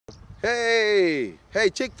Hey,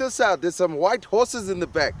 check this out. There's some white horses in the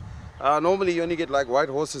back. Normally you only get like white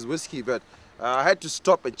horses whiskey, but I had to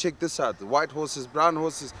stop and check this out. The white horses, brown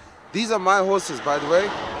horses. These are my horses, by the way.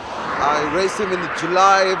 I race them in the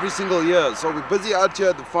July every single year. So we're busy out here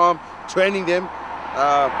at the farm training them.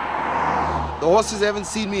 The horses haven't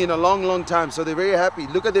seen me in a long time, so they're very happy.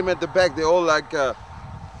 Look at them at the back. They're all like,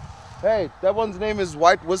 hey, that one's name is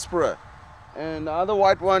White Whisperer. And the other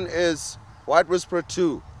white one is White Whisperer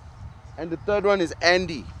 2. And the third one is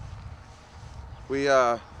Andy.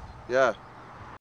 Yeah.